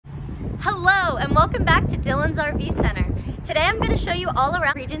Hello and welcome back to Dylan's RV Center. Today I'm going to show you all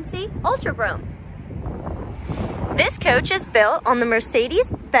around Regency Ultra Brougham. This coach is built on the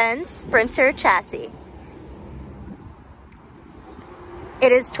Mercedes-Benz Sprinter chassis.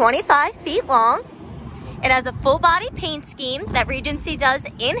 It is 25 feet long. It has a full body paint scheme that Regency does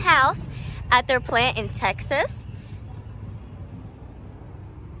in-house at their plant in Texas.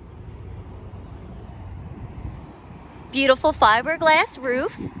 Beautiful fiberglass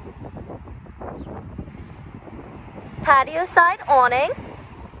roof. Patio side awning,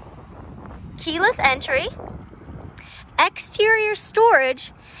 keyless entry, exterior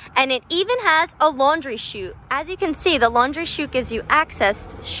storage, and it even has a laundry chute. As you can see, the laundry chute gives you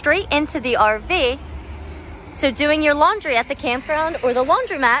access straight into the RV, so doing your laundry at the campground or the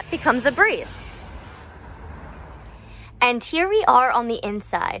laundromat becomes a breeze. And here we are on the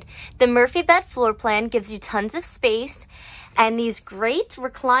inside. The Murphy bed floor plan gives you tons of space, and these great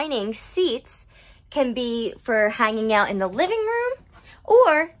reclining seats can be for hanging out in the living room,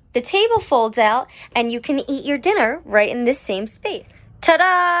 or the table folds out and you can eat your dinner right in this same space.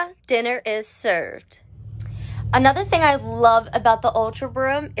 Ta-da! Dinner is served. Another thing I love about the Ultra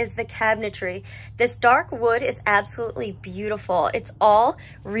Brougham is the cabinetry. This dark wood is absolutely beautiful. It's all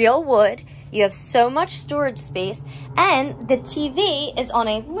real wood. You have so much storage space, and the TV is on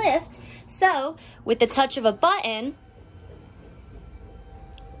a lift, so with the touch of a button,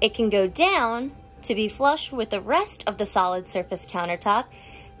 it can go down to be flush with the rest of the solid surface countertop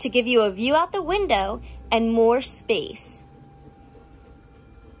to give you a view out the window and more space.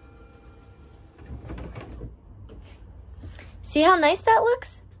 See how nice that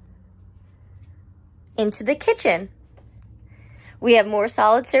looks? Into the kitchen. We have more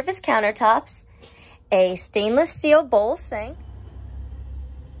solid surface countertops, a stainless steel bowl sink,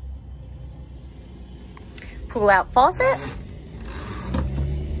 pull-out faucet,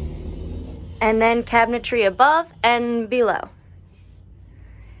 and then cabinetry above and below.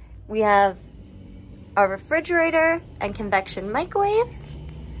 We have our refrigerator and convection microwave,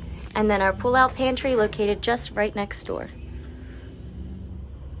 and then our pull-out pantry located just right next door.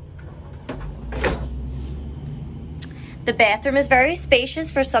 The bathroom is very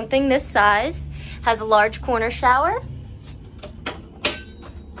spacious for something this size. Has a large corner shower,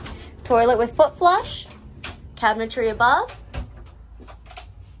 toilet with foot flush, cabinetry above,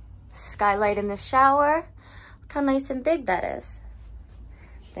 skylight in the shower. Look how nice and big that is.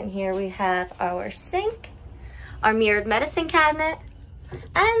 Then here we have our sink, our mirrored medicine cabinet,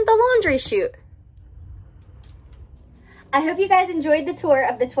 and the laundry chute. I hope you guys enjoyed the tour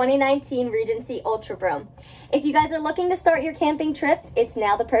of the 2019 Regency Ultra Brougham. If you guys are looking to start your camping trip, it's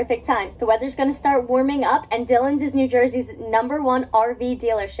now the perfect time. The weather's going to start warming up, and Dylan's is New Jersey's #1 RV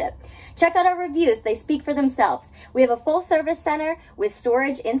dealership. Check out our reviews. They speak for themselves. We have a full service center with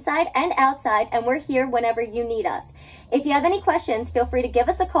storage inside and outside, and we're here whenever you need us. If you have any questions, feel free to give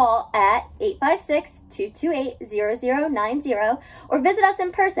us a call at 856-228-0090 or visit us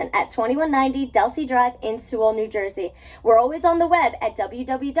in person at 2190 Delsey Drive in Sewell, New Jersey. We're always on the web at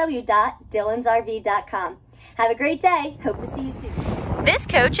www.dylansrv.com. Have a great day. Hope to see you soon. This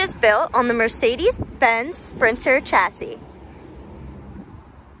coach is built on the Mercedes-Benz Sprinter chassis.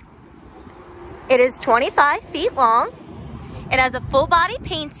 It is 25 feet long. It has a full body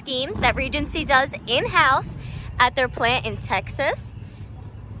paint scheme that Regency does in-house at their plant in Texas.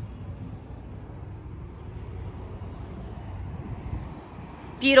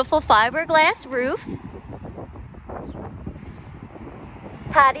 Beautiful fiberglass roof.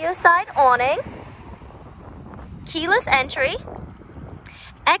 Patio side awning. Keyless entry.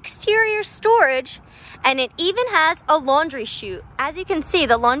 Exterior storage, and it even has a laundry chute. As you can see,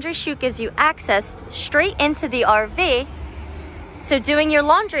 the laundry chute gives you access straight into the RV, so doing your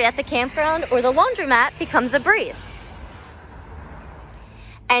laundry at the campground or the laundromat becomes a breeze.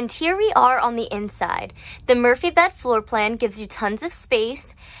 And here we are on the inside. The Murphy bed floor plan gives you tons of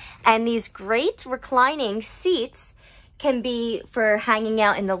space, and these great reclining seats can be for hanging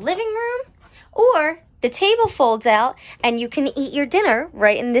out in the living room, or the table folds out and you can eat your dinner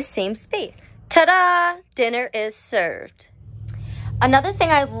right in this same space. Ta-da! Dinner is served. Another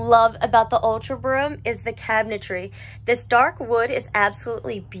thing I love about the Ultra Brougham is the cabinetry. This dark wood is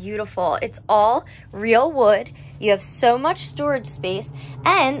absolutely beautiful. It's all real wood. You have so much storage space,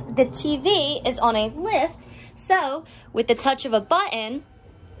 and the TV is on a lift, so with the touch of a button,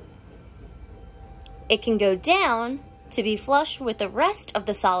 it can go down to be flush with the rest of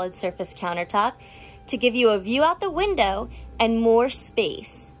the solid surface countertop to give you a view out the window and more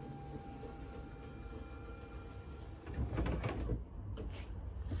space.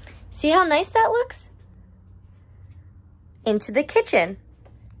 See how nice that looks? Into the kitchen.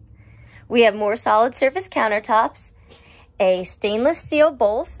 We have more solid surface countertops, a stainless steel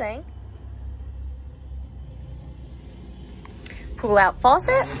bowl sink, pull-out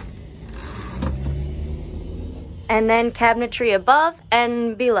faucet, and then cabinetry above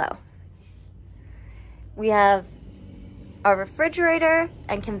and below. We have our refrigerator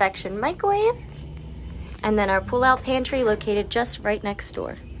and convection microwave, and then our pull-out pantry located just right next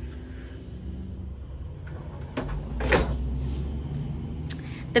door.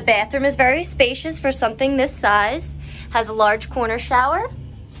 The bathroom is very spacious for something this size. Has a large corner shower,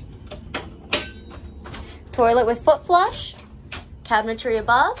 toilet with foot flush, cabinetry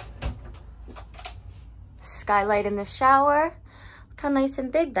above, skylight in the shower. Look how nice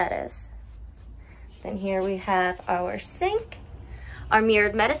and big that is. Then here we have our sink, our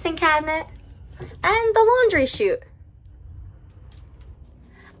mirrored medicine cabinet, and the laundry chute.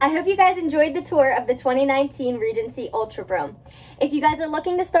 I hope you guys enjoyed the tour of the 2019 Regency Ultra Brougham. If you guys are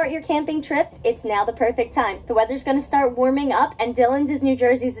looking to start your camping trip, it's now the perfect time. The weather's going to start warming up, and Dillon's is New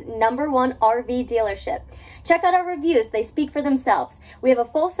Jersey's #1 RV dealership. Check out our reviews. They speak for themselves. We have a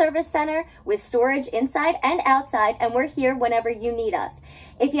full service center with storage inside and outside, and we're here whenever you need us.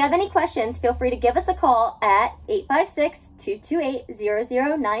 If you have any questions, feel free to give us a call at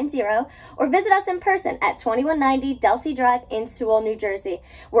 856-228-0090 or visit us in person at 2190 Delsey Drive in Sewell, New Jersey.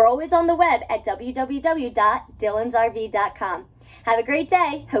 We're always on the web at www.dillonsrv.com. Have a great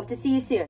day. Hope to see you soon.